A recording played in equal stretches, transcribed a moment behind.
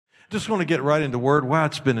Just want to get right into the Word. Wow,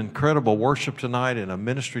 it's been incredible worship tonight and a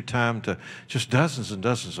ministry time to just dozens and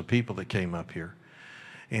dozens of people that came up here.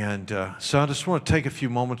 And so I just want to take a few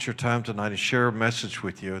moments of your time tonight and share a message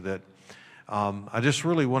with you that I just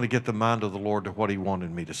really want to get the mind of the Lord to what He wanted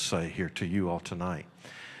me to say here to you all tonight,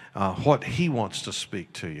 what He wants to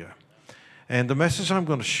speak to you. And the message I'm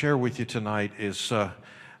going to share with you tonight is,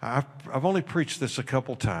 I've only preached this a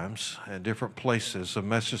couple times at different places, a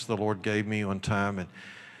message the Lord gave me one time, and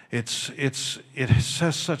it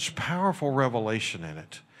says such powerful revelation in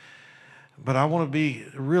it. But I want to be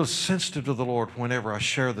real sensitive to the Lord whenever I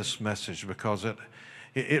share this message, because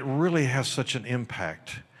it really has such an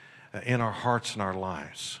impact in our hearts and our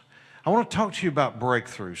lives. I want to talk to you about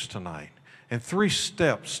breakthroughs tonight and 3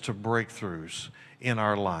 steps to breakthroughs in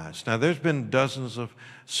our lives. Now, there's been dozens of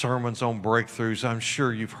sermons on breakthroughs. I'm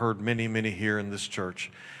sure you've heard many, many here in this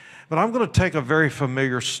church. But I'm going to take a very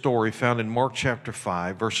familiar story found in Mark chapter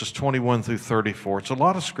 5, verses 21 through 34. It's a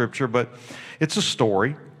lot of scripture, but it's a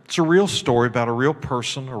story. It's a real story about a real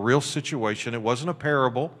person, a real situation. It wasn't a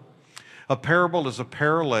parable. A parable is a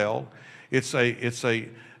parallel. It's a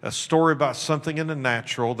story about something in the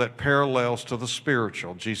natural that parallels to the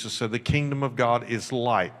spiritual. Jesus said the kingdom of God is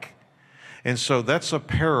like. And so that's a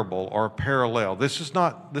parable or a parallel. This is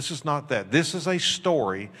not that. This is a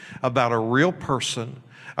story about a real person,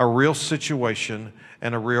 a real situation,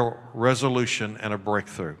 and a real resolution and a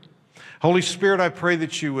breakthrough. Holy Spirit, I pray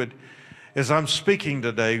that you would, as I'm speaking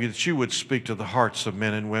today, that you would speak to the hearts of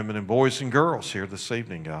men and women and boys and girls here this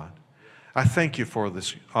evening, God. I thank you for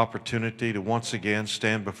this opportunity to once again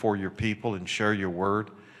stand before your people and share your word.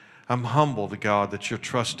 I'm humbled, God, that you're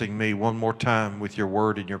trusting me one more time with your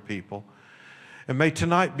word and your people. And may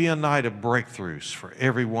tonight be a night of breakthroughs for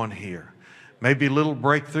everyone here. Maybe little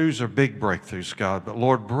breakthroughs or big breakthroughs, God, but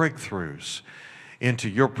Lord, breakthroughs into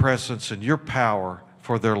your presence and your power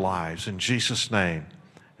for their lives. In Jesus' name,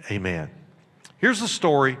 amen. Here's the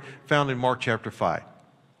story found in Mark chapter 5.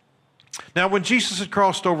 Now, when Jesus had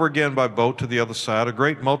crossed over again by boat to the other side, a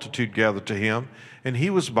great multitude gathered to him, and he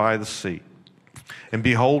was by the sea. And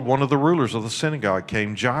behold, one of the rulers of the synagogue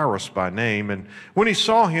came, Jairus by name, and when he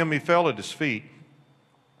saw him, he fell at his feet.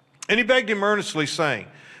 And he begged him earnestly, saying,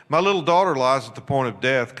 My little daughter lies at the point of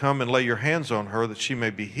death. Come and lay your hands on her, that she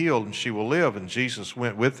may be healed, and she will live. And Jesus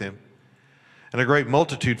went with him. And a great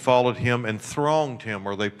multitude followed him and thronged him,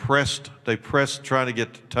 or they pressed trying to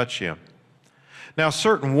get to touch him. Now a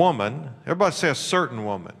certain woman, everybody say a certain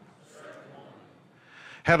woman,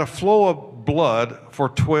 had a flow of blood for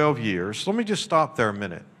 12 years. Let me just stop there a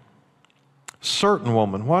minute. Certain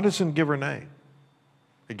woman, why doesn't it give her name?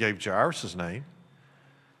 It gave Jairus his name.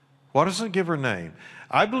 Why doesn't it give her name?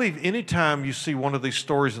 I believe anytime you see one of these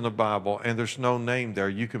stories in the Bible and there's no name there,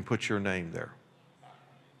 you can put your name there.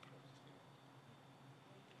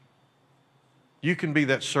 You can be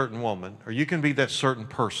that certain woman, or you can be that certain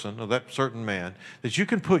person, or that certain man, that you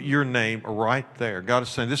can put your name right there. God is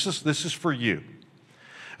saying, this is for you.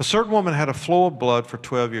 A certain woman had a flow of blood for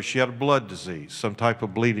 12 years. She had a blood disease, some type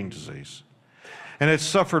of bleeding disease, and had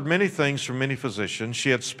suffered many things from many physicians. She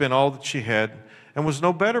had spent all that she had and was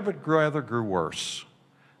no better, but rather grew worse.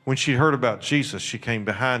 When she heard about Jesus, she came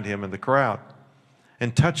behind him in the crowd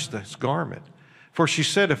and touched his garment. For she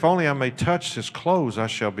said, If only I may touch his clothes, I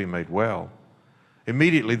shall be made well.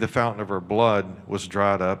 Immediately the fountain of her blood was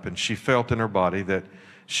dried up, and she felt in her body that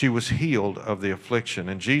she was healed of the affliction.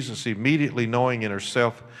 And Jesus, immediately knowing in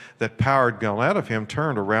herself that power had gone out of him,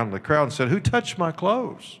 turned around in the crowd and said, Who touched my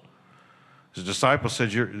clothes? His disciples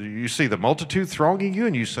said, You see the multitude thronging you,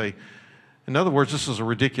 and you say, in other words, this is a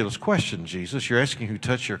ridiculous question, Jesus. You're asking who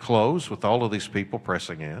touched your clothes with all of these people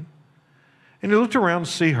pressing in. And he looked around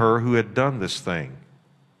to see her who had done this thing.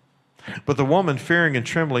 But the woman, fearing and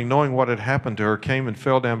trembling, knowing what had happened to her, came and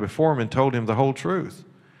fell down before him and told him the whole truth.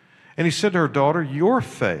 And he said to her, Daughter, your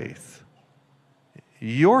faith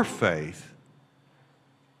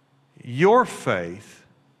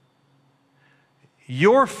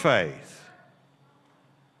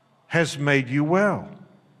has made you well.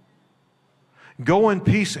 Go in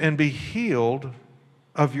peace and be healed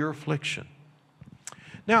of your affliction.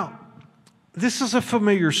 Now, this is a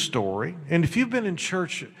familiar story, and if you've been in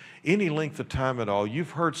church any length of time at all,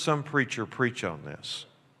 you've heard some preacher preach on this.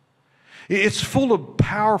 It's full of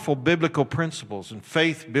powerful biblical principles and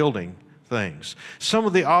faith-building things. Some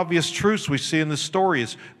of the obvious truths we see in this story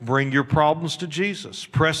is bring your problems to Jesus.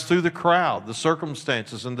 Press through the crowd, the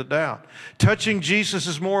circumstances, and the doubt. Touching Jesus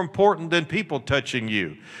is more important than people touching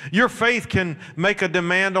you. Your faith can make a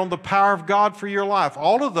demand on the power of God for your life.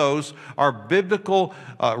 All of those are biblical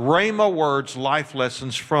rhema words, life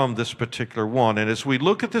lessons from this particular one. And as we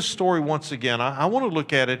look at this story once again, I want to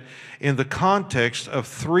look at it in the context of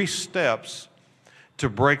 3 steps to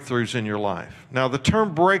breakthroughs in your life. Now, the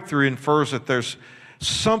term breakthrough infers that there's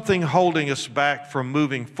something holding us back from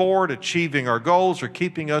moving forward, achieving our goals, or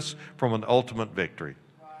keeping us from an ultimate victory.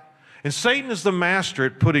 And Satan is the master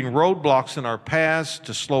at putting roadblocks in our paths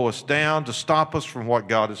to slow us down, to stop us from what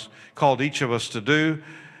God has called each of us to do.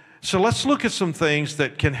 So let's look at some things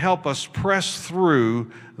that can help us press through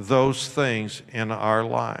those things in our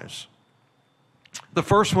lives. The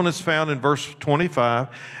first one is found in verse 25.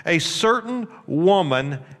 A certain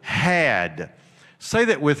woman had. Say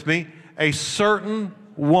that with me. A certain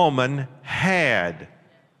woman had.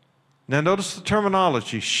 Now notice the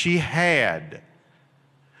terminology. She had.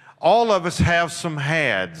 All of us have some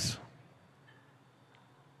hads.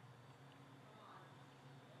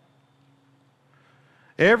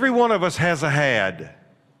 Every one of us has a had.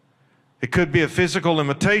 It could be a physical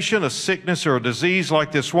limitation, a sickness, or a disease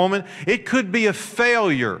like this woman. It could be a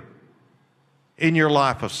failure in your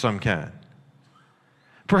life of some kind.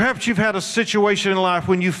 Perhaps you've had a situation in life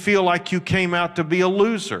when you feel like you came out to be a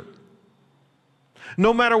loser.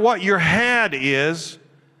 No matter what your had is,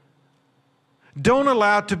 don't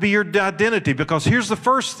allow it to be your identity, because here's the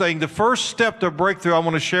first thing, the first step to breakthrough I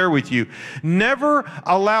want to share with you. Never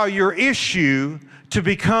allow your issue to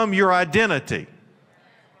become your identity.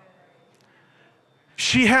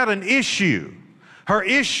 She had an issue. Her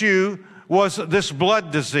issue was this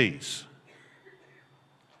blood disease.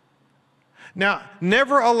 Now,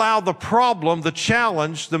 never allow the problem, the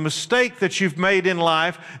challenge, the mistake that you've made in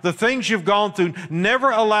life, the things you've gone through, never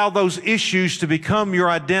allow those issues to become your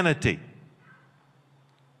identity.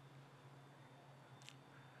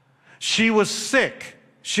 She was sick.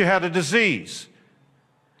 She had a disease.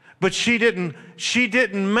 But she didn't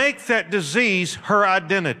make that disease her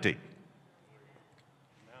identity.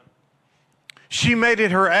 She made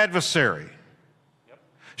it her adversary.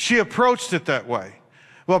 She approached it that way.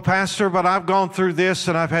 Well, Pastor, but I've gone through this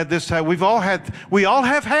and I've had this. We all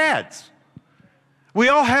have hads. We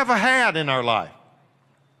all have a had in our life.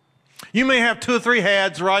 You may have 2 or 3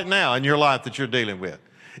 hads right now in your life that you're dealing with.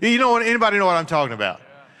 You know what? Anybody know what I'm talking about?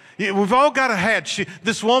 Yeah, we've all got a had.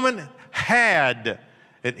 This woman had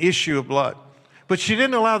an issue of blood, but she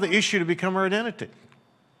didn't allow the issue to become her identity.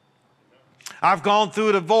 I've gone through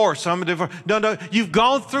a divorce. I'm a divorce. No, you've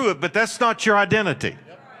gone through it, but that's not your identity.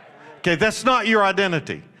 Okay, that's not your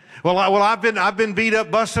identity. Well, I've been beat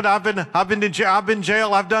up, busted. I've been in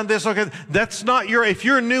jail. I've done this. Okay, that's not your. If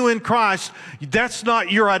you're new in Christ, that's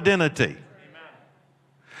not your identity. Amen.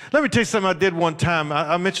 Let me tell you something I did one time.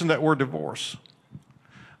 I mentioned that word divorce.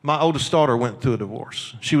 My oldest daughter went through a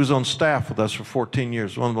divorce. She was on staff with us for 14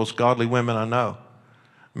 years. One of the most godly women I know.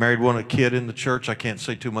 Married a kid in the church. I can't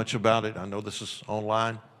say too much about it. I know this is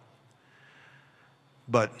online.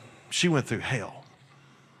 But she went through hell.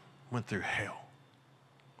 Went through hell.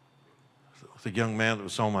 The young man that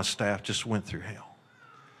was on my staff just went through hell.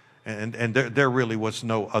 And there really was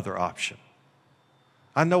no other option.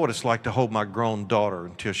 I know what it's like to hold my grown daughter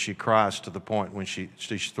until she cries to the point when she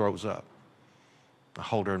throws up. I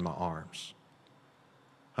hold her in my arms.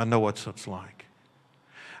 I know what it's like.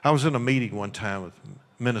 I was in a meeting one time with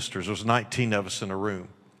ministers. There was 19 of us in a room.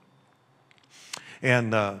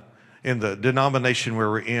 And in the denomination we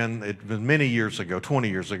were in, it was many years ago, 20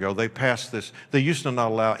 years ago, they passed this. They used to not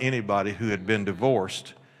allow anybody who had been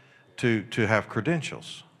divorced to have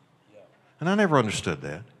credentials. And I never understood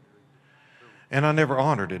that. And I never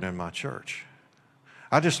honored it in my church.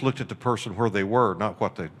 I just looked at the person where they were, not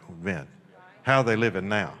what they meant, how they living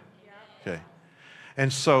now. Okay.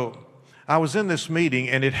 And so I was in this meeting,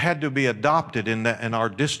 and it had to be adopted in our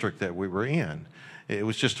district that we were in. It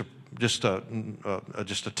was just a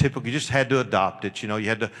typical. You just had to adopt it. You know, you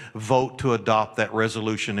had to vote to adopt that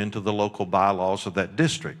resolution into the local bylaws of that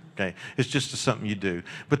district. Okay, it's just something you do.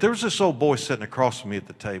 But there was this old boy sitting across from me at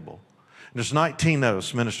the table. There's 19 of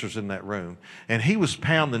us ministers in that room, and he was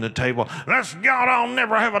pounding the table. Let's God, I'll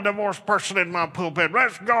never have a divorced person in my pulpit.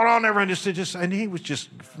 Let's God, I'll never. And he was just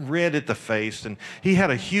red at the face, and he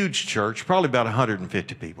had a huge church, probably about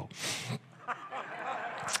 150 people.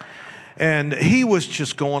 And he was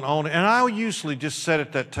just going on. And I usually just sat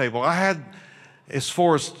at that table. I had, as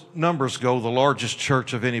far as numbers go, the largest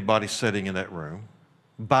church of anybody sitting in that room,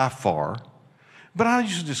 by far. But I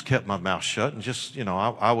usually just kept my mouth shut and just,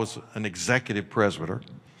 I was an executive presbyter.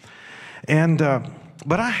 And,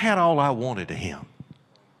 but I had all I wanted of him.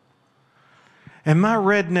 And my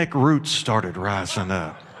redneck roots started rising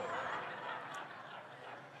up.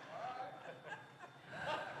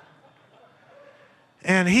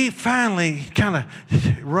 And he finally kind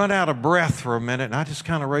of run out of breath for a minute, and I just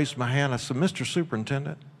kind of raised my hand. I said, Mr.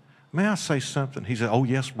 Superintendent, may I say something? He said, oh,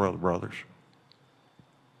 yes, brothers.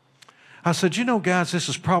 I said, guys, this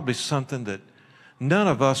is probably something that none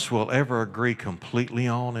of us will ever agree completely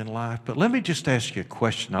on in life, but let me just ask you a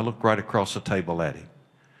question. I looked right across the table at him.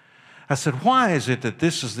 I said, why is it that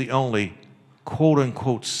this is the only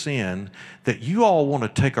quote-unquote sin that you all want to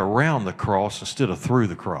take around the cross instead of through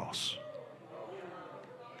the cross?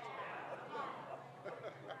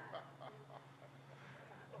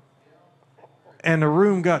 And the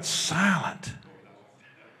room got silent.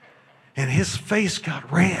 And his face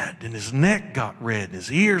got red, and his neck got red, and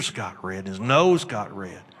his ears got red, and his nose got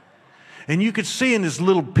red. And you could see in his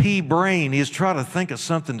little pea brain, he was trying to think of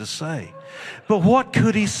something to say. But what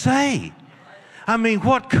could he say? I mean,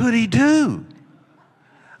 what could he do?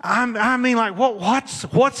 I mean, like,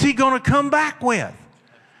 what's he going to come back with?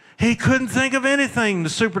 He couldn't think of anything. The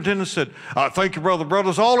superintendent said, thank you,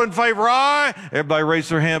 brothers. All in favor, aye. Everybody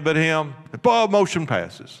raised their hand but him. The motion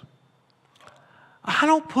passes. I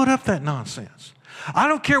don't put up that nonsense. I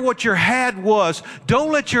don't care what your had was.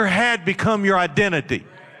 Don't let your had become your identity.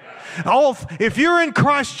 If you're in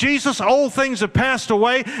Christ Jesus, old things have passed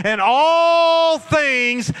away, and all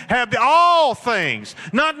things, not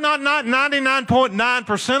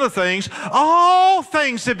 99.9% of things, all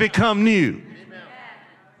things have become new.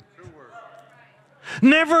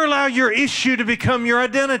 Never allow your issue to become your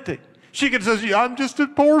identity. She could say, I'm just a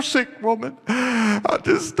poor sick woman. I'll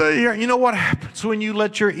just stay here. You know what happens when you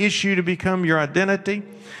let your issue to become your identity?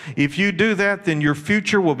 If you do that, then your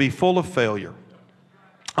future will be full of failure.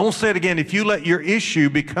 I won't say it again. If you let your issue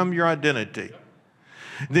become your identity,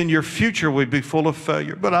 then your future will be full of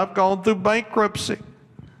failure. But I've gone through bankruptcy.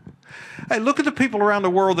 Hey, look at the people around the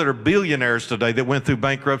world that are billionaires today that went through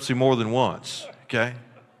bankruptcy more than once, okay?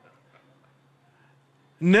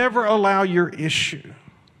 Never allow your issue.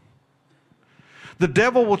 The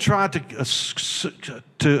devil will try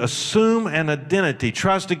to assume an identity,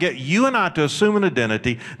 tries to get you and I to assume an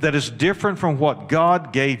identity that is different from what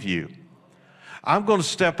God gave you. I'm going to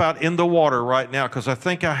step out in the water right now because I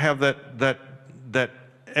think I have that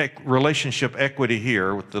relationship equity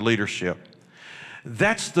here with the leadership.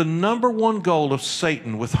 That's the number one goal of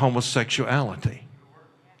Satan with homosexuality.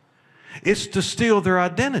 It's to steal their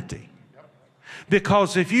identity.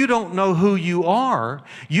 Because if you don't know who you are,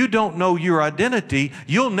 you don't know your identity,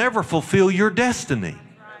 you'll never fulfill your destiny.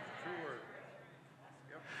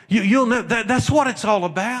 That's what it's all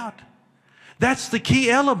about. That's the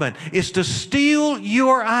key element, is to steal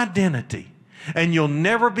your identity. And you'll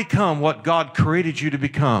never become what God created you to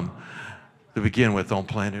become to begin with on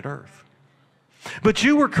planet Earth. But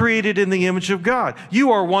you were created in the image of God. You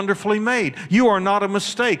are wonderfully made. You are not a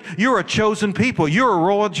mistake. You're a chosen people. You're a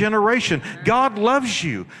royal generation. God loves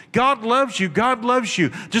you. God loves you. God loves you.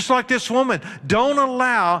 Just like this woman, don't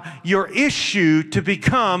allow your issue to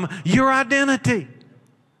become your identity.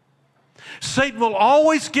 Satan will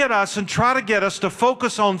always get us and try to get us to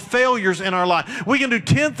focus on failures in our life. We can do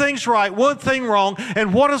 10 things right, 1 thing wrong,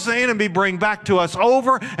 and what does the enemy bring back to us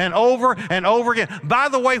over and over and over again? By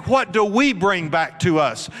the way, what do we bring back to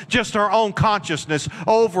us? Just our own consciousness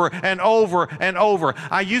over and over and over.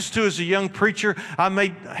 I used to, as a young preacher, I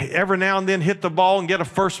may every now and then hit the ball and get a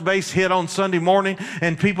first base hit on Sunday morning,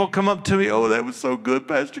 and people come up to me, oh, that was so good,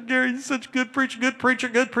 Pastor Gary, you're such a good preacher, good preacher,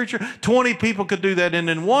 good preacher. 20 people could do that, and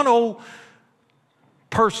then one old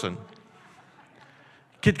person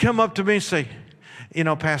could come up to me and say,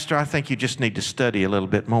 Pastor, I think you just need to study a little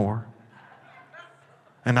bit more.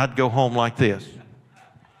 And I'd go home like this.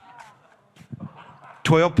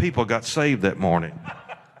 12 people got saved that morning.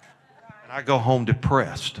 And I go home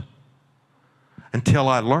depressed until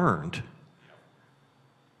I learned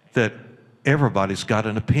that everybody's got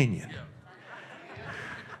an opinion.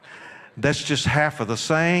 That's just half of the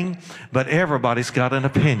saying, but everybody's got an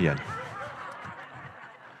opinion.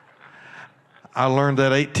 I learned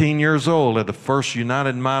that 18 years old at the first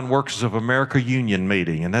United Mine Workers of America Union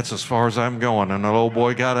meeting, and that's as far as I'm going. And the old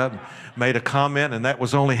boy got up, made a comment, and that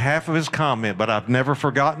was only half of his comment, but I've never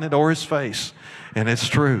forgotten it or his face. And it's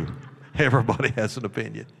true. Everybody has an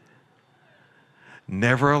opinion.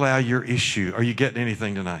 Never allow your issue. Are you getting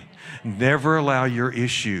anything tonight? Never allow your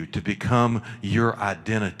issue to become your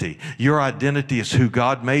identity. Your identity is who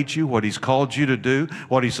God made you, what He's called you to do,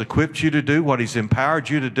 what He's equipped you to do, what He's empowered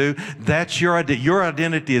you to do. That's your identity. Your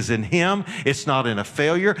identity is in Him. It's not in a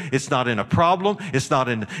failure. It's not in a problem. It's not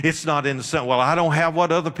in something, well, I don't have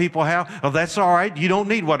what other people have. Well, that's all right. You don't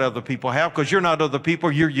need what other people have because you're not other people.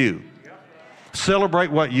 You're you. Celebrate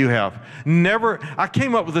what you have. I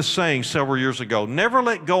came up with this saying several years ago, never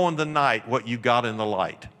let go in the night what you got in the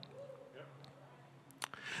light.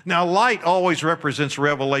 Now, light always represents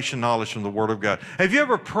revelation knowledge from the Word of God. Have you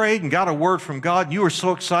ever prayed and got a word from God and you were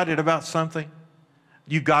so excited about something?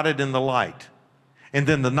 You got it in the light. And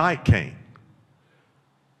then the night came.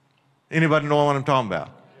 Anybody know what I'm talking about?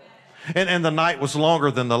 And the night was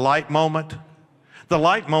longer than the light moment. The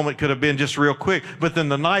light moment could have been just real quick, but then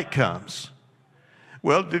the night comes.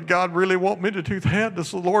 Well, did God really want me to do that? Does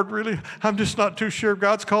the Lord really? I'm just not too sure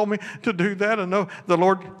God's called me to do that. I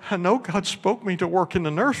know God spoke me to work in the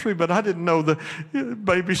nursery, but I didn't know the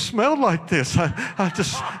baby smelled like this. I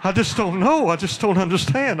just don't know. I just don't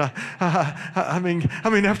understand. I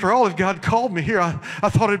mean, after all, if God called me here, I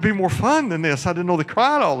thought it'd be more fun than this. I didn't know they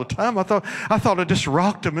cried all the time. I thought I just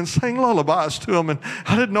rocked them and sang lullabies to them, and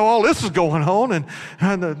I didn't know all this is going on,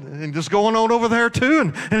 and just going on over there too,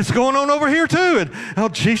 and it's going on over here too, and oh,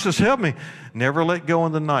 Jesus, help me. Never let go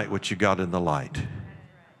in the night what you got in the light.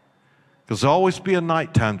 Because there'll always be a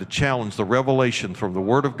nighttime to challenge the revelation from the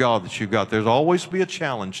Word of God that you got. There'll always be a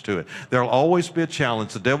challenge to it. There'll always be a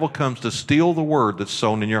challenge. The devil comes to steal the Word that's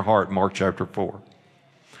sown in your heart, Mark chapter 4. All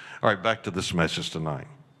right, back to this message tonight.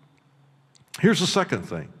 Here's the second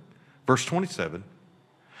thing. Verse 27.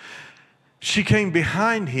 She came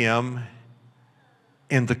behind him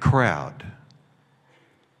in the crowd.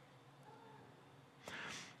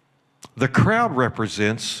 The crowd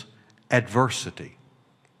represents adversity.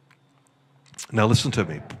 Now listen to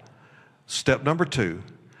me. Step number 2,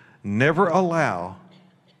 never allow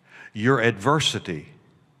your adversity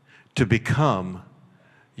to become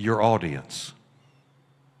your audience.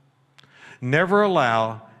 Never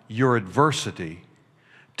allow your adversity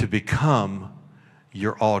to become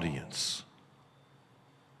your audience.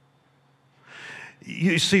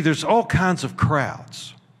 You see, there's all kinds of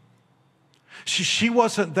crowds. She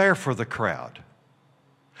wasn't there for the crowd.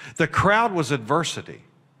 The crowd was adversity,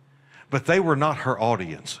 but they were not her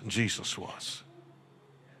audience. Jesus was.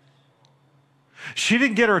 She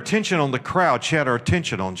didn't get her attention on the crowd. She had her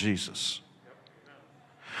attention on Jesus.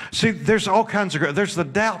 See, there's all kinds of, there's the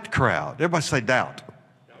doubt crowd. Everybody say doubt.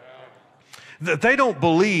 They don't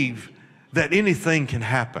believe that anything can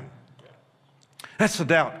happen. That's the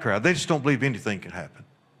doubt crowd. They just don't believe anything can happen.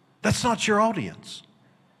 That's not your audience.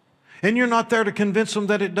 And you're not there to convince them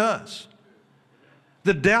that it does.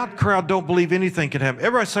 The doubt crowd don't believe anything can happen.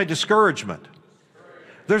 Everybody say discouragement.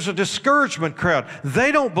 There's a discouragement crowd.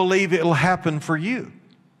 They don't believe it'll happen for you.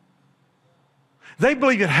 They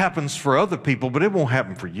believe it happens for other people, but it won't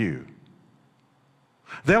happen for you.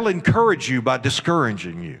 They'll encourage you by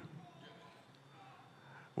discouraging you.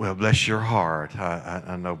 Well, bless your heart.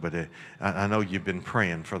 I know, but I know you've been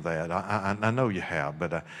praying for that. I know you have,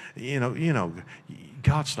 but you know,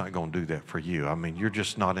 God's not going to do that for you. I mean, you're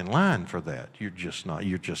just not in line for that. You're just not.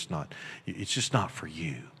 It's just not for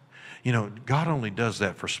you. You know, God only does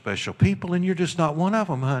that for special people, and you're just not one of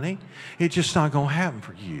them, honey. It's just not going to happen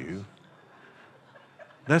for you.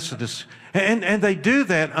 And they do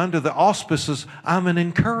that under the auspices, I'm an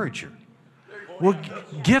encourager. Well,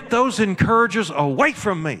 get those encouragers away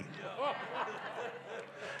from me.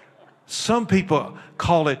 Some people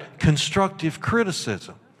call it constructive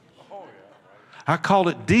criticism. I call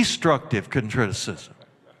it destructive criticism.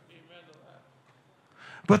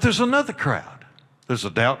 But there's another crowd. There's a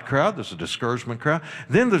doubt crowd, there's a discouragement crowd,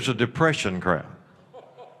 then there's a depression crowd.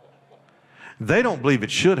 They don't believe it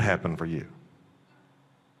should happen for you.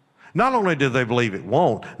 Not only do they believe it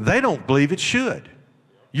won't, they don't believe it should.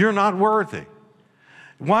 You're not worthy.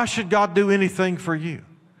 Why should God do anything for you?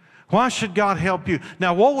 Why should God help you?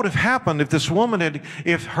 Now, what would have happened if this woman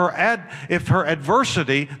if her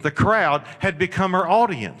adversity, the crowd, had become her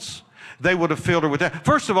audience? They would have filled her with that.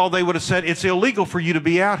 First of all, they would have said, it's illegal for you to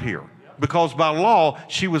be out here. Because by law,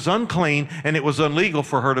 she was unclean and it was illegal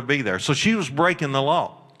for her to be there. So she was breaking the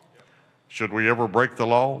law. Should we ever break the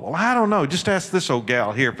law? Well, I don't know. Just ask this old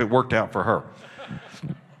gal here if it worked out for her.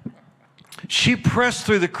 She pressed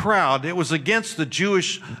through the crowd. It was against the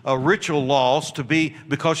Jewish ritual laws to be,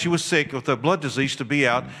 because she was sick with a blood disease, to be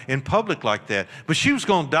out in public like that. But she was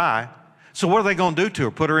going to die. So what are they going to do to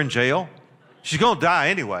her? Put her in jail? She's going to die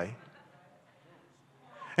anyway.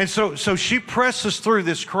 And so she presses through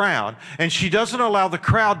this crowd, and she doesn't allow the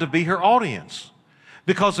crowd to be her audience.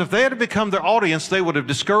 Because if they had become their audience, they would have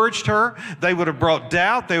discouraged her. They would have brought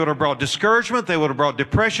doubt. They would have brought discouragement. They would have brought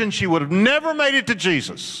depression. She would have never made it to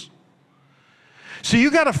Jesus. So you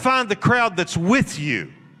got to find the crowd that's with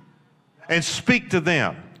you and speak to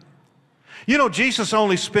them. You know, Jesus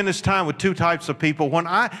only spent his time with two types of people.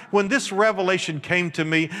 When this revelation came to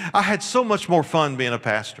me, I had so much more fun being a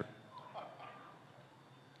pastor.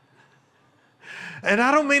 And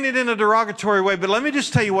I don't mean it in a derogatory way, but let me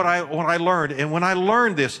just tell you what I learned. And when I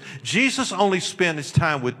learned this, Jesus only spent his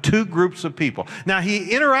time with two groups of people. Now,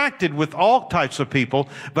 he interacted with all types of people,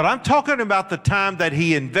 but I'm talking about the time that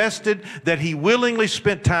he invested, that he willingly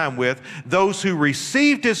spent time with, those who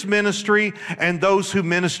received his ministry and those who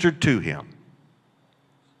ministered to him.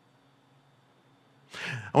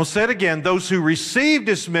 I will say it again, those who received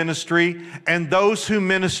his ministry and those who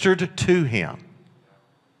ministered to him.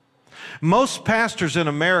 Most pastors in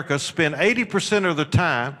America spend 80% of their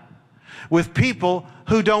time with people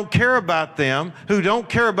who don't care about them, who don't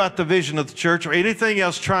care about the vision of the church or anything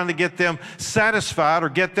else, trying to get them satisfied or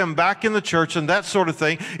get them back in the church and that sort of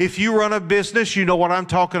thing. If you run a business, you know what I'm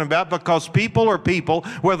talking about, because people are people,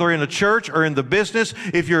 whether in a church or in the business.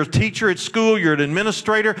 If you're a teacher at school, you're an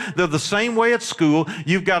administrator, they're the same way at school.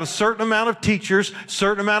 You've got a certain amount of teachers,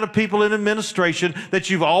 certain amount of people in administration that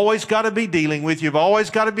you've always got to be dealing with. You've always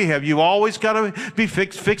got to behave. You've always got to be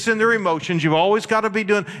fixing their emotions. You've always got to be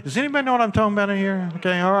doing. Does anybody know what I'm talking about in here?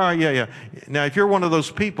 Okay, all right, yeah. Now, if you're one of those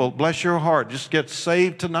people, bless your heart, just get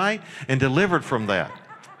saved tonight and delivered from that.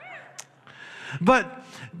 But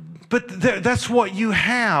that's what you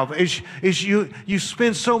have, is you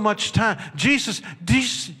spend so much time.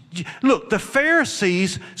 Look, the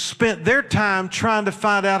Pharisees spent their time trying to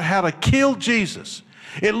find out how to kill Jesus.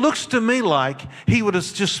 It looks to me like he would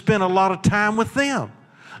have just spent a lot of time with them.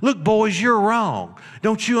 Look, boys, you're wrong.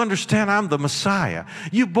 Don't you understand I'm the Messiah?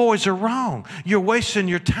 You boys are wrong. You're wasting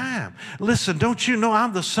your time. Listen, don't you know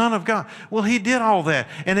I'm the Son of God? Well, he did all that,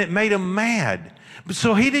 and it made him mad.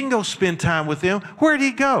 So he didn't go spend time with them. Where'd he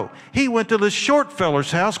go? He went to this short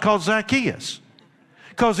feller's house called Zacchaeus,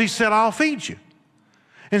 because he said, I'll feed you.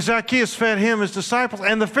 And Zacchaeus fed him, his disciples,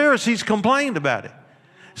 and the Pharisees complained about it.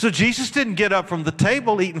 So Jesus didn't get up from the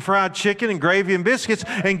table eating fried chicken and gravy and biscuits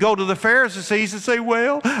and go to the Pharisees and say,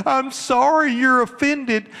 well, I'm sorry you're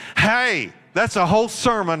offended. Hey, that's a whole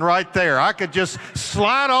sermon right there. I could just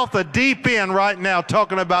slide off the deep end right now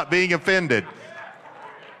talking about being offended.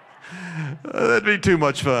 That'd be too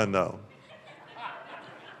much fun, though.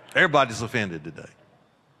 Everybody's offended today.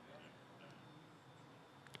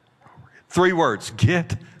 3 words: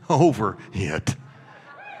 get over it.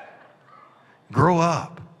 Grow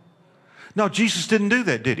up. No, Jesus didn't do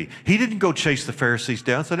that, did he? He didn't go chase the Pharisees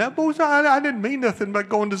down and say, that boys, I didn't mean nothing by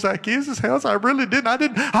going to Zacchaeus' house. I really didn't. I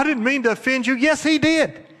didn't mean to offend you. Yes, he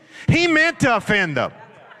did. He meant to offend them.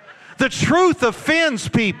 The truth offends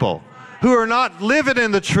people who are not living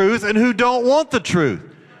in the truth and who don't want the truth.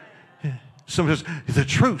 Somebody says, the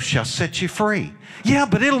truth shall set you free. Yeah,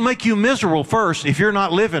 but it'll make you miserable first if you're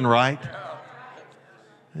not living right.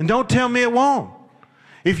 And don't tell me it won't.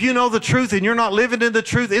 If you know the truth and you're not living in the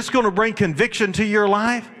truth, it's going to bring conviction to your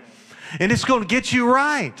life, and it's going to get you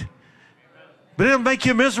right. But it'll make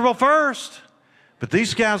you miserable first. But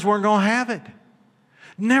these guys weren't going to have it.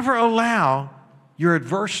 Never allow your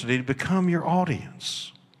adversity to become your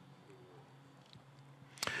audience.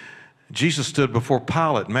 Jesus stood before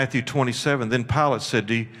Pilate, Matthew 27. Then Pilate said,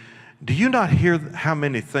 do you not hear how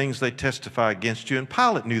many things they testify against you? And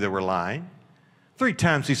Pilate knew they were lying. 3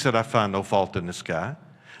 times he said, I find no fault in this guy.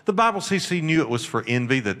 The Bible says he knew it was for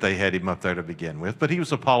envy that they had him up there to begin with, but he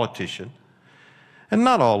was a politician. And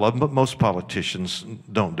not all of them, but most politicians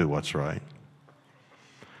don't do what's right.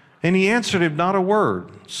 And he answered him not a word,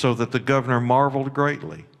 so that the governor marveled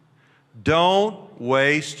greatly. Don't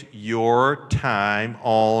waste your time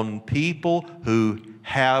on people who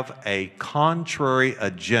have a contrary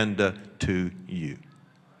agenda to you.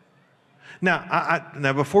 Now,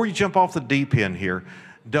 now before you jump off the deep end here,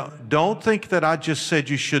 don't think that I just said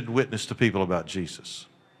you should witness to people about Jesus.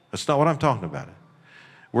 That's not what I'm talking about.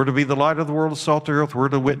 We're to be the light of the world, the salt of the earth. We're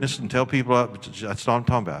to witness and tell people. That's not what I'm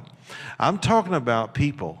talking about. I'm talking about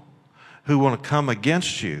people who want to come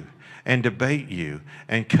against you and debate you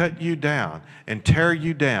and cut you down and tear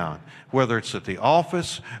you down, whether it's at the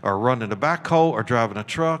office or running a backhoe or driving a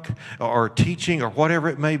truck or teaching or whatever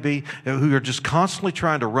it may be, who are just constantly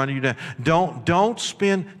trying to run you down. Don't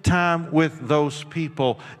spend time with those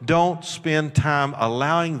people. Don't spend time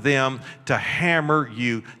allowing them to hammer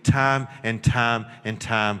you time and time and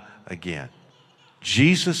time again.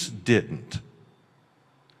 Jesus didn't.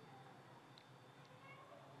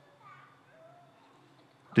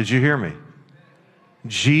 Did you hear me?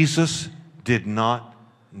 Jesus did not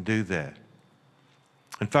do that.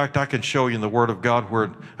 In fact, I can show you in the Word of God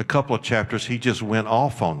where a couple of chapters he just went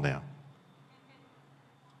off on them.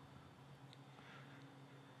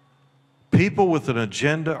 People with an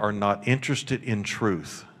agenda are not interested in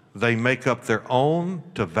truth. They make up their own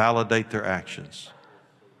to validate their actions.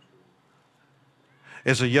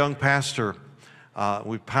 As a young pastor,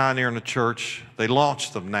 we pioneer in the church. They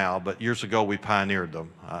launched them now, but years ago we pioneered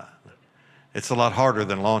them. It's a lot harder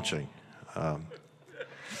than launching.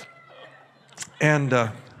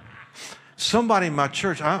 Somebody in my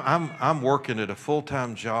church, I'm working at a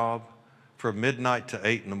full-time job from midnight to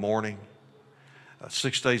 8 in the morning,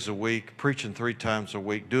 6 days a week, preaching 3 times a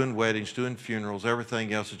week, doing weddings, doing funerals,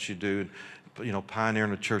 everything else that you do,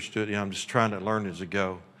 pioneering the church. I'm just trying to learn as I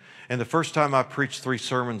go. And the first time I preached 3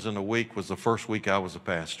 sermons in a week was the first week I was a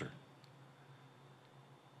pastor.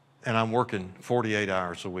 And I'm working 48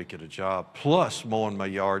 hours a week at a job, plus mowing my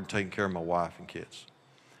yard and taking care of my wife and kids.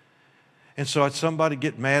 And so I'd somebody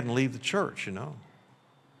get mad and leave the church, And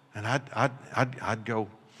I'd go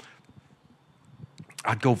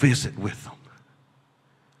visit with them.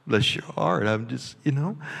 Bless your heart. I'm just,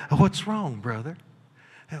 what's wrong, brother?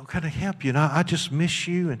 How can I help you? I just miss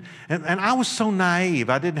you. And I was so naive.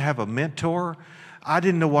 I didn't have a mentor. I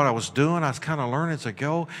didn't know what I was doing. I was kind of learning as I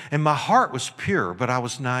go. And my heart was pure, but I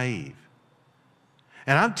was naive.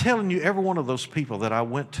 And I'm telling you, every one of those people that I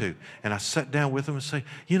went to, and I sat down with them and say,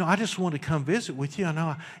 I just want to come visit with you. I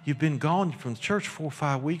know you've been gone from the church 4 or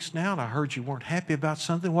 5 weeks now, and I heard you weren't happy about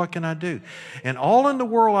something. What can I do? And all in the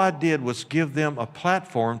world I did was give them a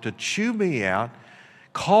platform to chew me out,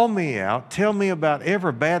 call me out, tell me about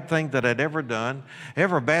every bad thing that I'd ever done,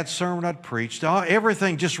 every bad sermon I'd preached,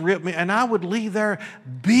 everything just ripped me. And I would leave there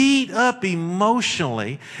beat up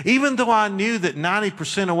emotionally, even though I knew that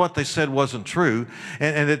 90% of what they said wasn't true,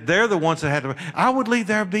 and that they're the ones that had to. I would leave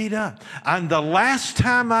there beat up. And the last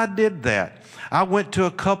time I did that, I went to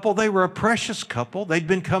a couple. They were a precious couple. They'd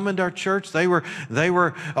been coming to our church. They were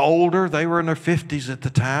older. They were in their 50s at the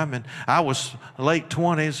time, and I was late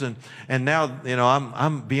 20s, and now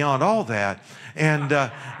I'm beyond all that. And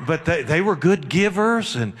but they were good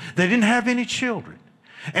givers, and they didn't have any children.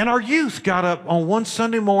 And our youth got up on one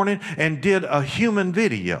Sunday morning and did a human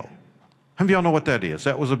video. How many of y'all know what that is?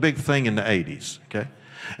 That was a big thing in the 80s. Okay.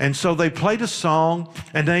 And so they played a song,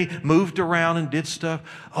 and they moved around and did stuff.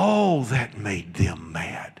 Oh, that made them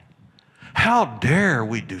mad. How dare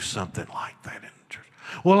we do something like that in the church?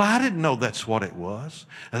 Well, I didn't know that's what it was.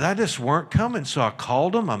 And they just weren't coming. So I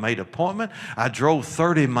called them. I made an appointment. I drove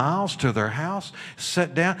 30 miles to their house,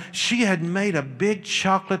 sat down. She had made a big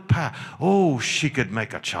chocolate pie. Oh, she could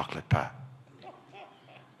make a chocolate pie.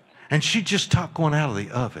 And she just took one out of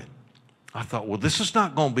the oven. I thought, well, this is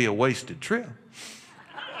not going to be a wasted trip.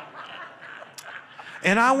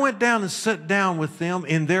 And I went down and sat down with them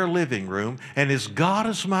in their living room, and as God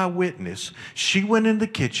is my witness, she went in the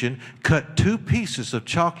kitchen, cut 2 pieces of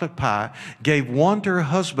chocolate pie, gave one to her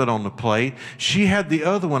husband on the plate. She had the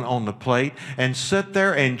other one on the plate and sat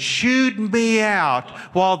there and chewed me out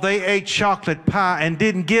while they ate chocolate pie and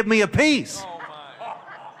didn't give me a piece.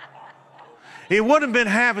 It wouldn't have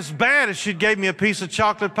been half as bad if she'd gave me a piece of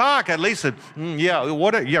chocolate pie. I could at least said,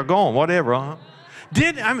 whatever, go on, whatever,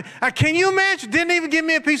 can you imagine? Didn't even give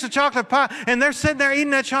me a piece of chocolate pie, and they're sitting there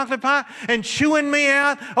eating that chocolate pie and chewing me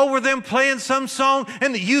out over them playing some song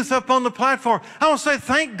and the youth up on the platform. I want to say,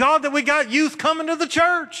 thank God that we got youth coming to the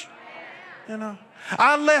church.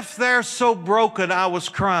 I left there so broken I was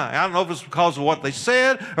crying. I don't know if it's because of what they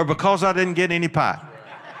said or because I didn't get any pie.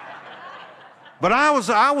 But I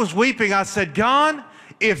was weeping. I said, God,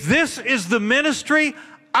 if this is the ministry,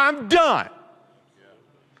 I'm done.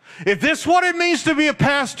 If this is what it means to be a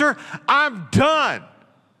pastor, I'm done.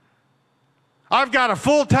 I've got a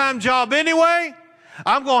full-time job anyway.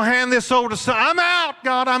 I'm going to hand this over to someone. I'm out,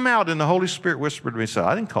 God, I'm out. And the Holy Spirit whispered to me and said,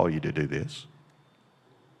 I didn't call you to do this.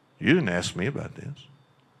 You didn't ask me about this.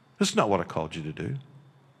 This is not what I called you to do.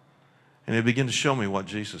 And he began to show me what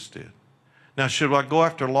Jesus did. Now, should I go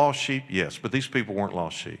after lost sheep? Yes, but these people weren't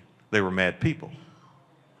lost sheep. They were mad people.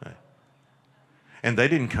 Right? And they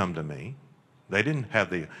didn't come to me. They didn't have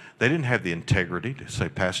the integrity to say,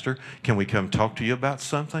 Pastor, can we come talk to you about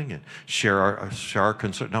something and share our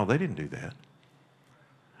concern? No, they didn't do that.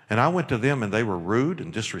 And I went to them, and they were rude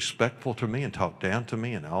and disrespectful to me and talked down to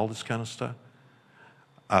me and all this kind of stuff.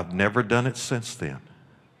 I've never done it since then.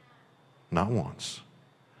 Not once.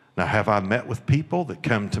 Now, have I met with people that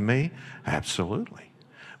come to me? Absolutely.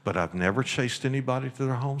 But I've never chased anybody to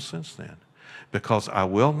their home since then, because I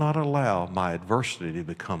will not allow my adversity to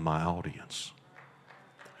become my audience.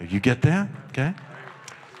 You get that? Okay?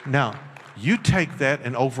 Now, you take that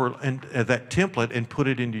and that template and put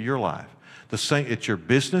it into your life. The same at your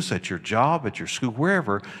business, at your job, at your school,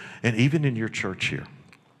 wherever, and even in your church here.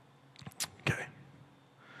 Okay.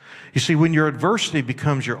 You see, when your adversity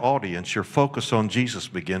becomes your audience, your focus on Jesus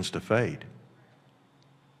begins to fade.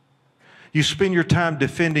 You spend your time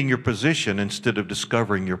defending your position instead of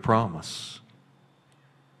discovering your promise.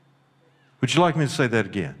 Would you like me to say that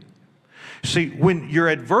again? See, when your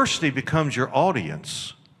adversity becomes your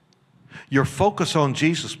audience, your focus on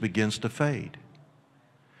Jesus begins to fade.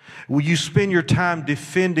 Will you spend your time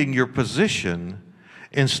defending your position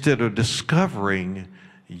instead of discovering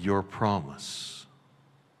your promise?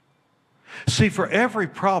 See, for every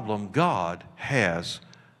problem, God has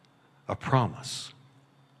a promise.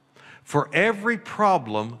 For every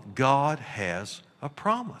problem, God has a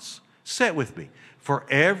promise. Say it with me. For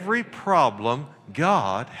every problem,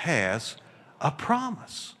 God has a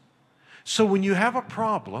promise. So when you have a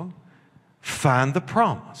problem, find the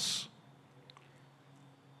promise.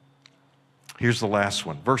 Here's the last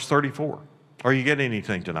one, verse 34. Are you getting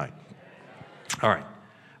anything tonight? All right.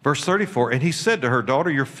 Verse 34, and he said to her,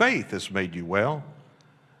 daughter, your faith has made you well.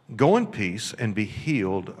 Go in peace and be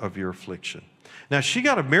healed of your affliction. Now, she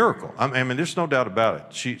got a miracle. I mean, there's no doubt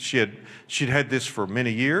about it. She'd had this for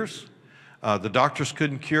many years. The doctors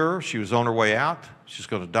couldn't cure her. She was on her way out. She's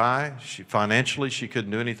going to die. Financially, she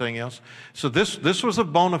couldn't do anything else. So this was a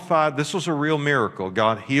bona fide, this was a real miracle.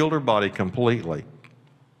 God healed her body completely.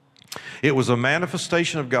 It was a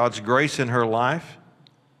manifestation of God's grace in her life.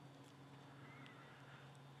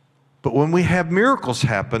 But when we have miracles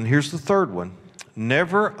happen, here's the third one.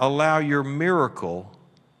 Never allow your miracle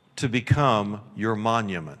to become your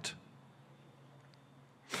monument.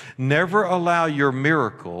 Never allow your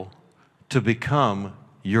miracle to become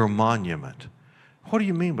your monument. What do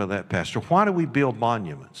you mean by that, Pastor? Why do we build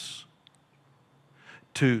monuments?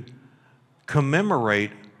 To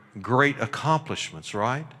commemorate great accomplishments,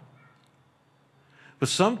 right? But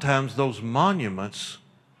sometimes those monuments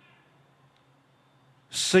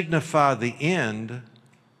signify the end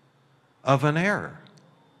of an era.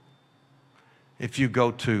 If you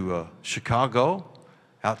go to Chicago,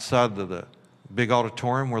 outside the big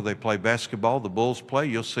auditorium where they play basketball, the Bulls play,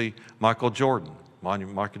 you'll see Michael Jordan,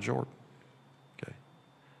 monument Michael Jordan. Okay.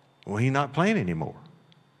 Well, he's not playing anymore.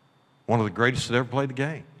 One of the greatest that ever played the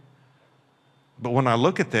game. But when I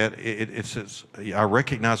look at that, it's I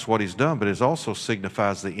recognize what he's done, but it also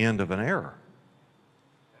signifies the end of an era.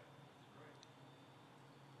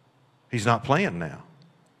 He's not playing now.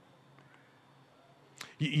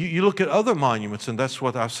 You look at other monuments, and that's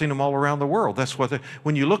what I've seen them all around the world. That's what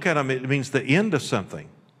when you look at them, it means the end of something.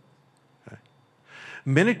 Okay.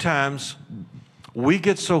 Many times, we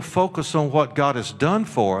get so focused on what God has done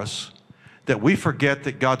for us that we forget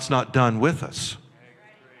that God's not done with us.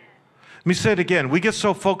 Let me say it again. We get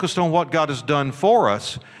so focused on what God has done for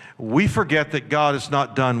us, we forget that God is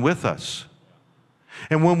not done with us.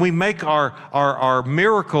 And when we make our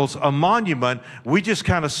miracles a monument, we just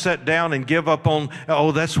kind of sit down and give up on,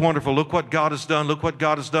 oh, that's wonderful. Look what God has done. Look what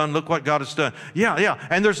God has done. Look what God has done. Yeah.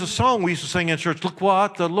 And there's a song we used to sing in church. Look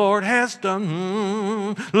what the Lord has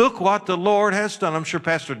done. Look what the Lord has done. I'm sure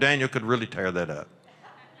Pastor Daniel could really tear that up.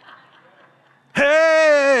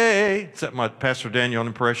 Hey! Is that my Pastor Daniel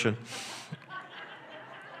impression?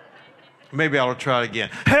 Maybe I'll try it again.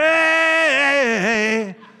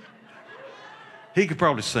 Hey! He could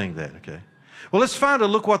probably sing that, okay? Well, let's find a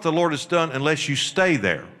look what the Lord has done unless you stay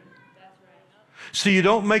there. So you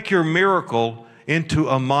don't make your miracle into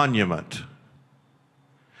a monument.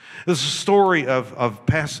 This is a story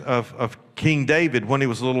of King David when he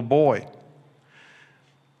was a little boy.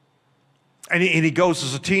 And he goes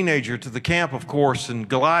as a teenager to the camp, of course, and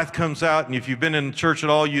Goliath comes out, and if you've been in church at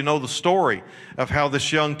all, you know the story of how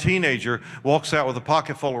this young teenager walks out with a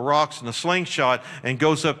pocket full of rocks and a slingshot and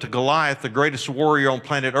goes up to Goliath, the greatest warrior on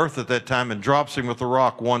planet Earth at that time, and drops him with a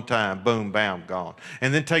rock one time. Boom, bam, gone.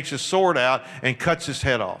 And then takes his sword out and cuts his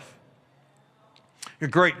head off. A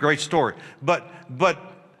great story. But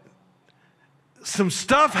some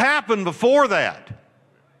stuff happened before that.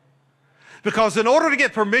 Because in order to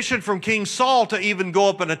get permission from King Saul to even go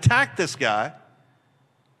up and attack this guy,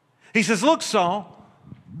 he says, look, Saul,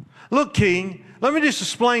 look, King, let me just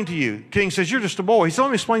explain to you. King says, you're just a boy. He said, let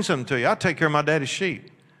me explain something to you. I take care of my daddy's sheep.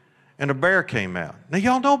 And a bear came out. Now,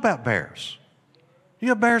 y'all know about bears. You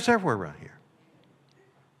have bears everywhere around here.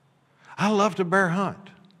 I love to bear hunt.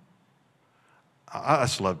 I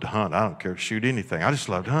just love to hunt. I don't care to shoot anything. I just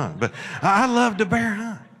love to hunt. But I love to bear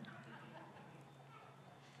hunt.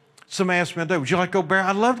 Somebody asked me today, would you like to go bear?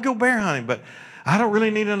 I'd love to go bear hunting, but I don't really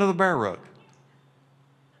need another bear rug.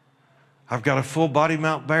 I've got a full body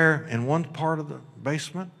mount bear in one part of the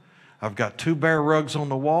basement. I've got 2 bear rugs on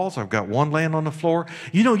the walls. I've got 1 laying on the floor.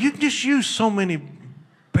 You know, you can just use so many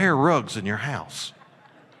bear rugs in your house.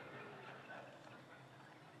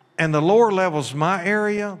 And the lower level's my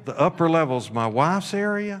area, the upper level's my wife's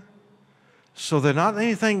area. So there's not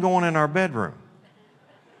anything going in our bedroom.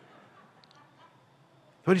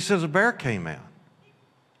 But he says a bear came out.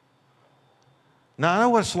 Now, I know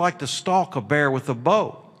what it's like to stalk a bear with a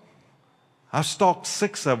bow. I stalked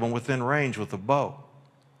 6 of them within range with a bow.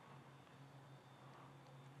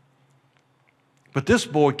 But this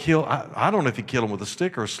boy killed, I don't know if he killed him with a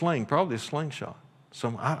stick or a sling, probably a slingshot.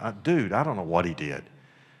 Dude, I don't know what he did.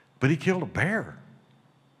 But he killed a bear.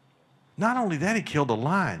 Not only that, he killed a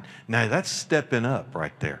lion. Now, that's stepping up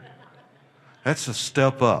right there. That's a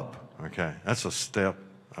step up, okay? That's a step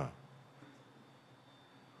up.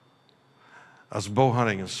 I was bow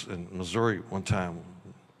hunting in Missouri one time,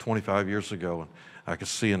 25 years ago, and I could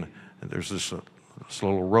see, there's this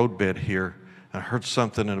little roadbed here. I heard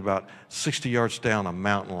something, and about 60 yards down, a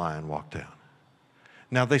mountain lion walked out.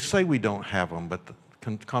 Now, they say we don't have them, but the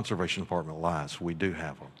Conservation Department lies. We do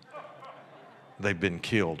have them. They've been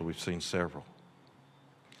killed. We've seen several.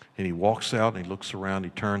 And he walks out, and he looks around, he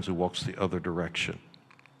turns, and walks the other direction.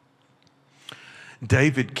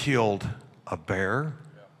 David killed a bear,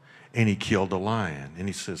 and he killed a lion. And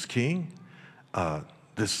he says, King,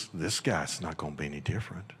 this guy's not going to be any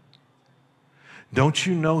different. Don't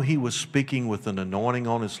you know he was speaking with an anointing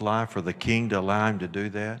on his life for the king to allow him to do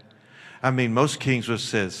that? I mean, most kings would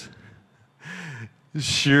say,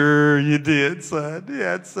 sure you did, son.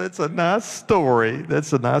 Yeah, it's a nice story.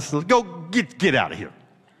 That's a nice story. Go get out of here.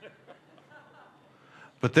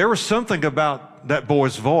 But there was something about that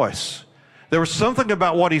boy's voice. There was something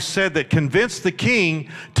about what he said that convinced the king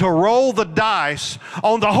to roll the dice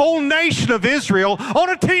on the whole nation of Israel on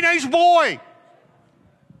a teenage boy.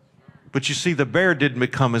 But you see, the bear didn't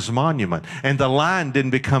become his monument, and the lion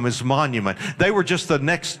didn't become his monument. They were just the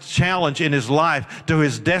next challenge in his life to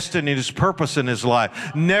his destiny and his purpose in his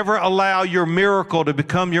life. Never allow your miracle to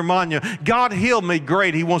become your monument. God healed me,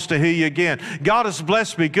 great. He wants to heal you again. God has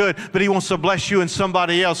blessed me, good, but He wants to bless you and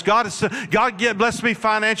somebody else. God blessed me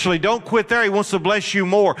financially. Don't quit there. He wants to bless you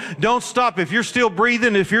more. Don't stop. If you're still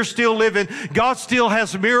breathing, if you're still living, God still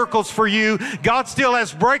has miracles for you. God still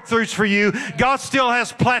has breakthroughs for you. God still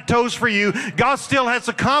has plateaus for you. God still has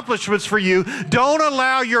accomplishments for you. Don't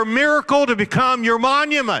allow your miracle to become your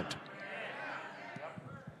monument.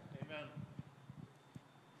 Amen.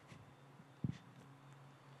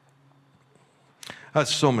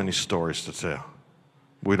 That's so many stories to tell.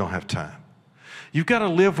 We don't have time. You've got to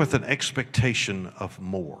live with an expectation of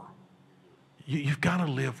more. You've got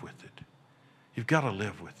to live with it. You've got to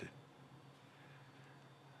live with it.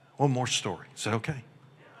 One more story. Is that okay?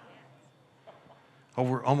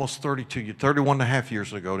 Over almost 31 and a half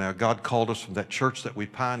years ago now, God called us from that church that we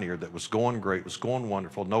pioneered that was going great, was going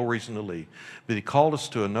wonderful, no reason to leave. But He called us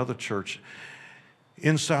to another church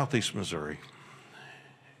in southeast Missouri,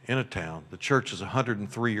 in a town. The church is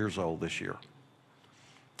 103 years old this year.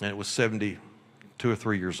 And it was 72 or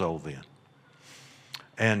 3 years old then.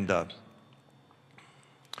 And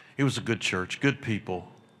it was a good church, good people.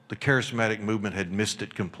 The charismatic movement had missed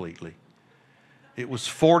it completely. It was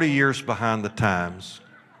 40 years behind the times.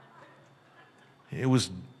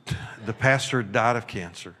 The pastor had died of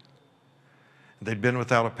cancer. They'd been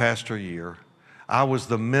without a pastor a year. I was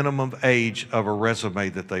the minimum age of a resume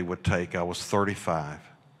that they would take. I was 35.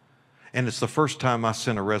 And it's the first time I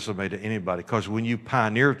sent a resume to anybody, because when you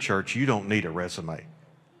pioneer church, you don't need a resume,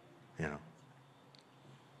 you know.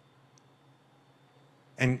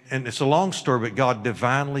 And it's a long story, but God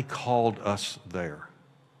divinely called us there.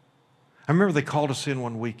 I remember they called us in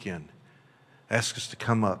one weekend, asked us to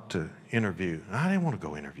come up to interview. And I didn't want to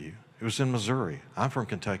go interview. It was in Missouri. I'm from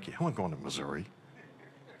Kentucky. I wasn't going to Missouri.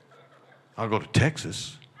 I'll go to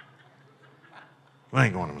Texas. But I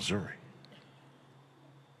ain't going to Missouri.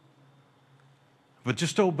 But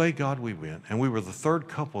just to obey God, we went. And we were the third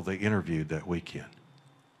couple they interviewed that weekend.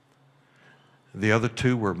 The other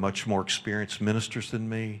two were much more experienced ministers than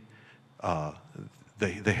me.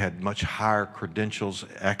 They had much higher credentials,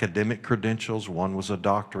 academic credentials. One was a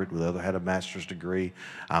doctorate, the other had a master's degree.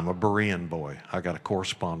 I'm a Berean boy. I got a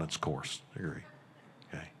correspondence course degree,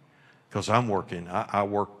 okay? Because I'm working, I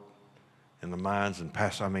work in the mines and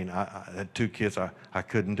I had 2 kids, I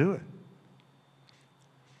couldn't do it.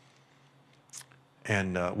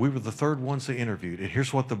 And we were the third ones they interviewed. And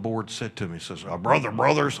here's what the board said to me. It says,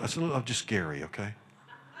 brothers. I said, look, just Gary, okay?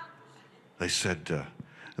 They said,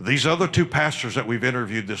 these other 2 pastors that we've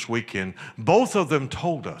interviewed this weekend, both of them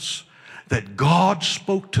told us that God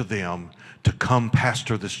spoke to them to come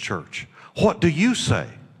pastor this church. What do you say?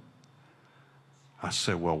 I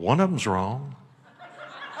said, well, one of them's wrong.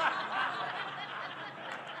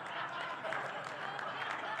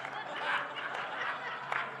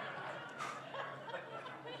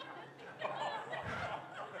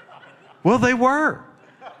 Well, they were.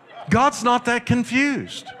 God's not that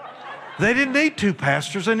confused. They didn't need two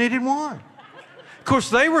pastors, they needed one. Of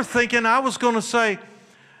course, they were thinking I was going to say,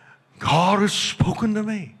 God has spoken to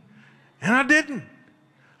me. And I didn't.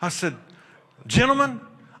 I said, gentlemen,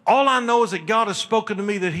 all I know is that God has spoken to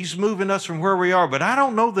me that He's moving us from where we are, but I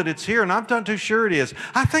don't know that it's here, and I'm not too sure it is.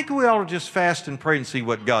 I think we ought to just fast and pray and see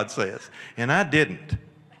what God says. And I didn't.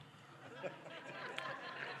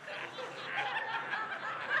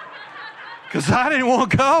 Because I didn't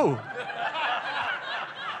want to go.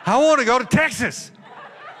 I want to go to Texas.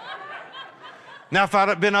 Now, if I'd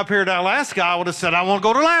have been up here to Alaska, I would have said, I want to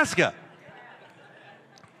go to Alaska.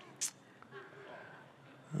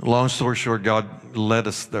 Long story short, God led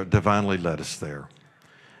us there, divinely led us there.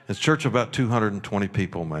 It's a church of about 220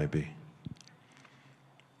 people, maybe.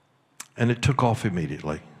 And it took off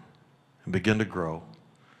immediately and began to grow.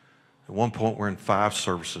 At one point, we're in 5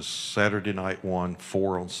 services, Saturday night 1,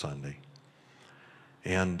 4 on Sunday.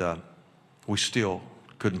 And we still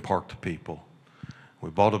couldn't park the people. We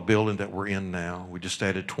bought a building that we're in now. We just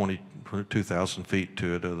added 22,000 feet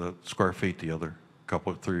to it, the square feet the other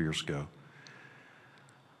 3 years ago.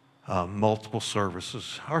 Multiple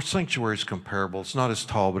services. Our sanctuary is comparable. It's not as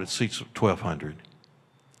tall, but it seats 1,200.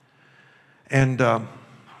 And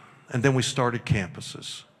then we started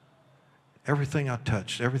campuses. Everything I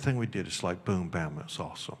touched, everything we did, it's like boom, bam, it's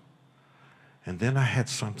awesome. And then I had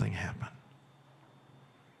something happen.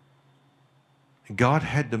 God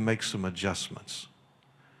had to make some adjustments.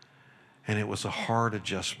 And it was a hard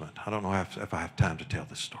adjustment. I don't know if I have time to tell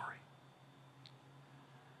this story.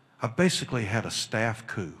 I basically had a staff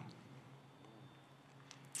coup.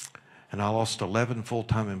 And I lost 11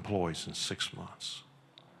 full-time employees in 6 months.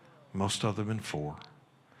 Most of them in 4.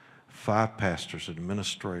 5 pastors, an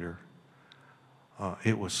administrator.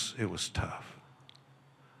 It was tough.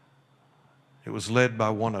 It was led by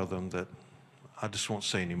one of them that I just won't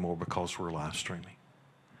say anymore because we're live streaming.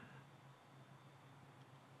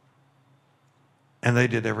 And they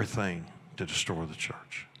did everything to destroy the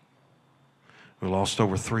church. We lost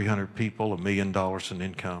over 300 people, $1 million in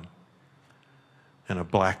income, and a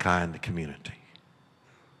black eye in the community.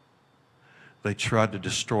 They tried to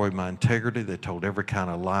destroy my integrity. They told every kind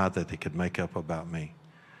of lie that they could make up about me,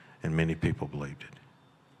 and many people believed it.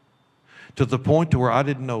 To the point to where I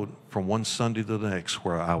didn't know from one Sunday to the next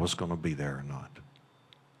where I was going to be there or not.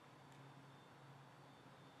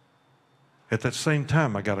 At that same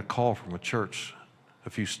time, I got a call from a church a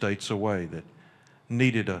few states away that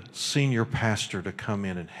needed a senior pastor to come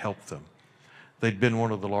in and help them. They'd been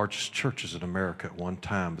one of the largest churches in America at one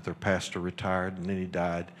time, but their pastor retired and then he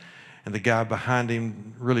died. And the guy behind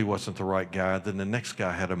him really wasn't the right guy. Then the next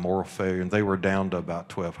guy had a moral failure, and they were down to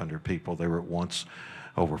about 1,200 people. They were at once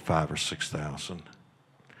over 5,000 or 6,000.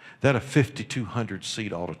 They had a 5,200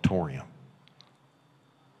 seat auditorium.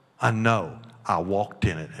 I know. I walked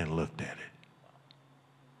in it and looked at it.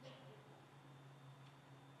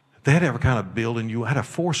 They had every kind of building. You had a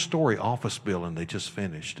 4-story office building they just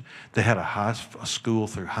finished. They had a school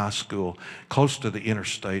through high school close to the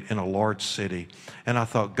interstate in a large city. And I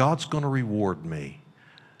thought, God's going to reward me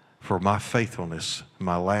for my faithfulness in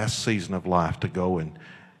my last season of life to go and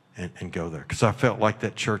go there. Because I felt like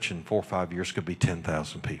that church in 4 or 5 years could be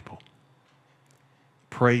 10,000 people.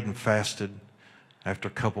 Prayed and fasted. After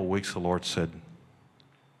a couple of weeks, the Lord said,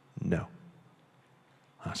 no.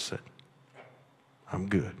 I said, I'm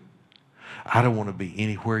good. I don't want to be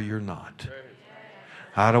anywhere you're not.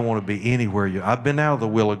 I don't want to be anywhere I've been out of the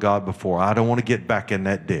will of God before. I don't want to get back in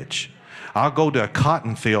that ditch. I'll go to a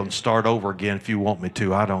cotton field and start over again if you want me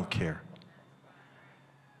to. I don't care.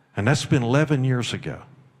 And that's been 11 years ago.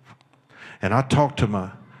 And I talked to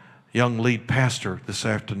my young lead pastor this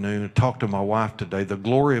afternoon and talked to my wife today. The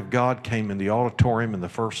glory of God came in the auditorium in the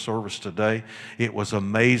first service today. It was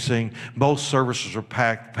amazing. Both services were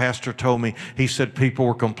packed. Pastor told me, he said people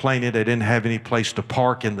were complaining they didn't have any place to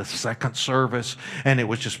park in the second service, and it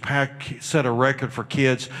was just packed, set a record for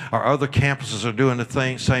kids. Our other campuses are doing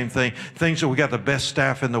the same thing. Things that we got the best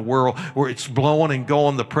staff in the world, where it's blowing and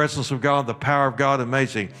going, the presence of God, the power of God,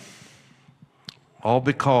 amazing. All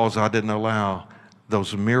because I didn't allow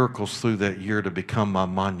those miracles through that year to become my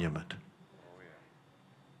monument.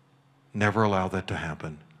 Never allow that to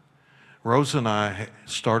happen. Rose and I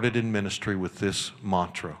started in ministry with this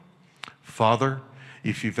mantra. Father,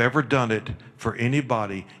 if you've ever done it for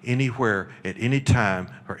anybody, anywhere, at any time,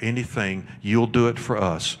 or anything, you'll do it for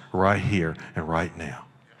us right here and right now.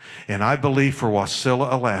 And I believe for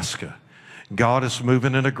Wasilla, Alaska, God is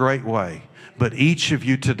moving in a great way. But each of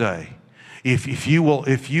you today, if you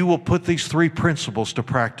will put these three principles to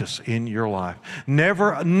practice in your life,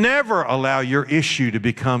 never allow your issue to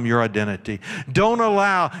become your identity. Don't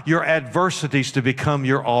allow your adversities to become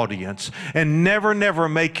your audience. And never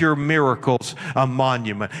make your miracles a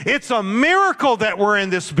monument. It's a miracle that we're in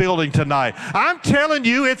this building tonight. I'm telling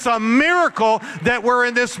you, it's a miracle that we're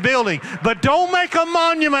in this building. But don't make a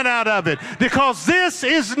monument out of it, because this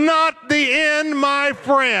is not the end, my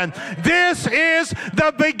friend. This is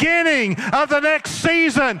the beginning of the next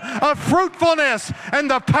season of fruitfulness and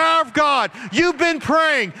the power of God. You've been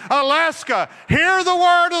praying, Alaska, hear the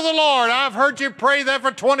word of the Lord. I've heard you pray that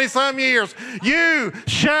for 20-some years. You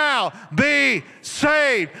shall be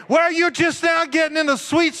saved. Well, you're just now getting in the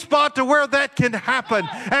sweet spot to where that can happen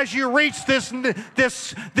as you reach this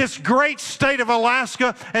great state of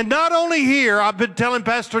Alaska. And not only here, I've been telling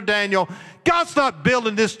Pastor Daniel, God's not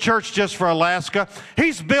building this church just for Alaska.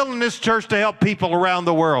 He's building this church to help people around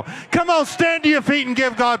the world. Come on, stand to your feet and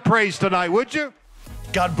give God praise tonight, would you?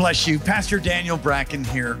 God bless you. Pastor Daniel Bracken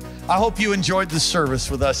here. I hope you enjoyed the service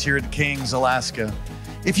with us here at Kings, Alaska.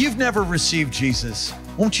 If you've never received Jesus,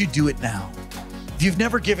 won't you do it now? If you've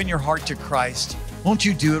never given your heart to Christ, won't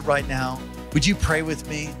you do it right now? Would you pray with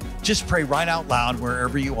me? Just pray right out loud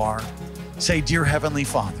wherever you are. Say, Dear Heavenly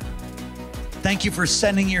Father, thank you for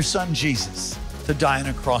sending your son, Jesus, to die on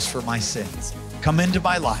a cross for my sins. Come into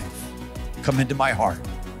my life. Come into my heart.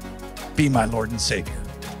 Be my Lord and Savior.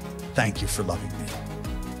 Thank you for loving me.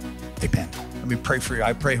 Amen. Let me pray for you.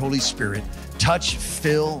 I pray, Holy Spirit, touch,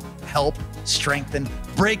 fill, help, strengthen,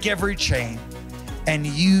 break every chain, and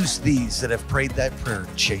use these that have prayed that prayer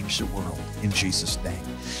to change the world in Jesus' name.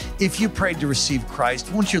 If you prayed to receive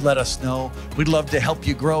Christ, won't you let us know? We'd love to help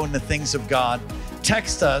you grow in the things of God.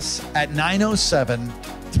 Text us at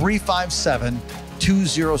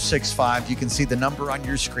 907-357-2065. You can see the number on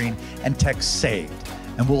your screen and text SAVED,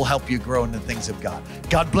 and we'll help you grow in the things of God.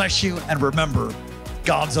 God bless you, and remember,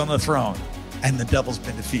 God's on the throne and the devil's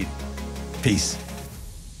been defeated. Peace.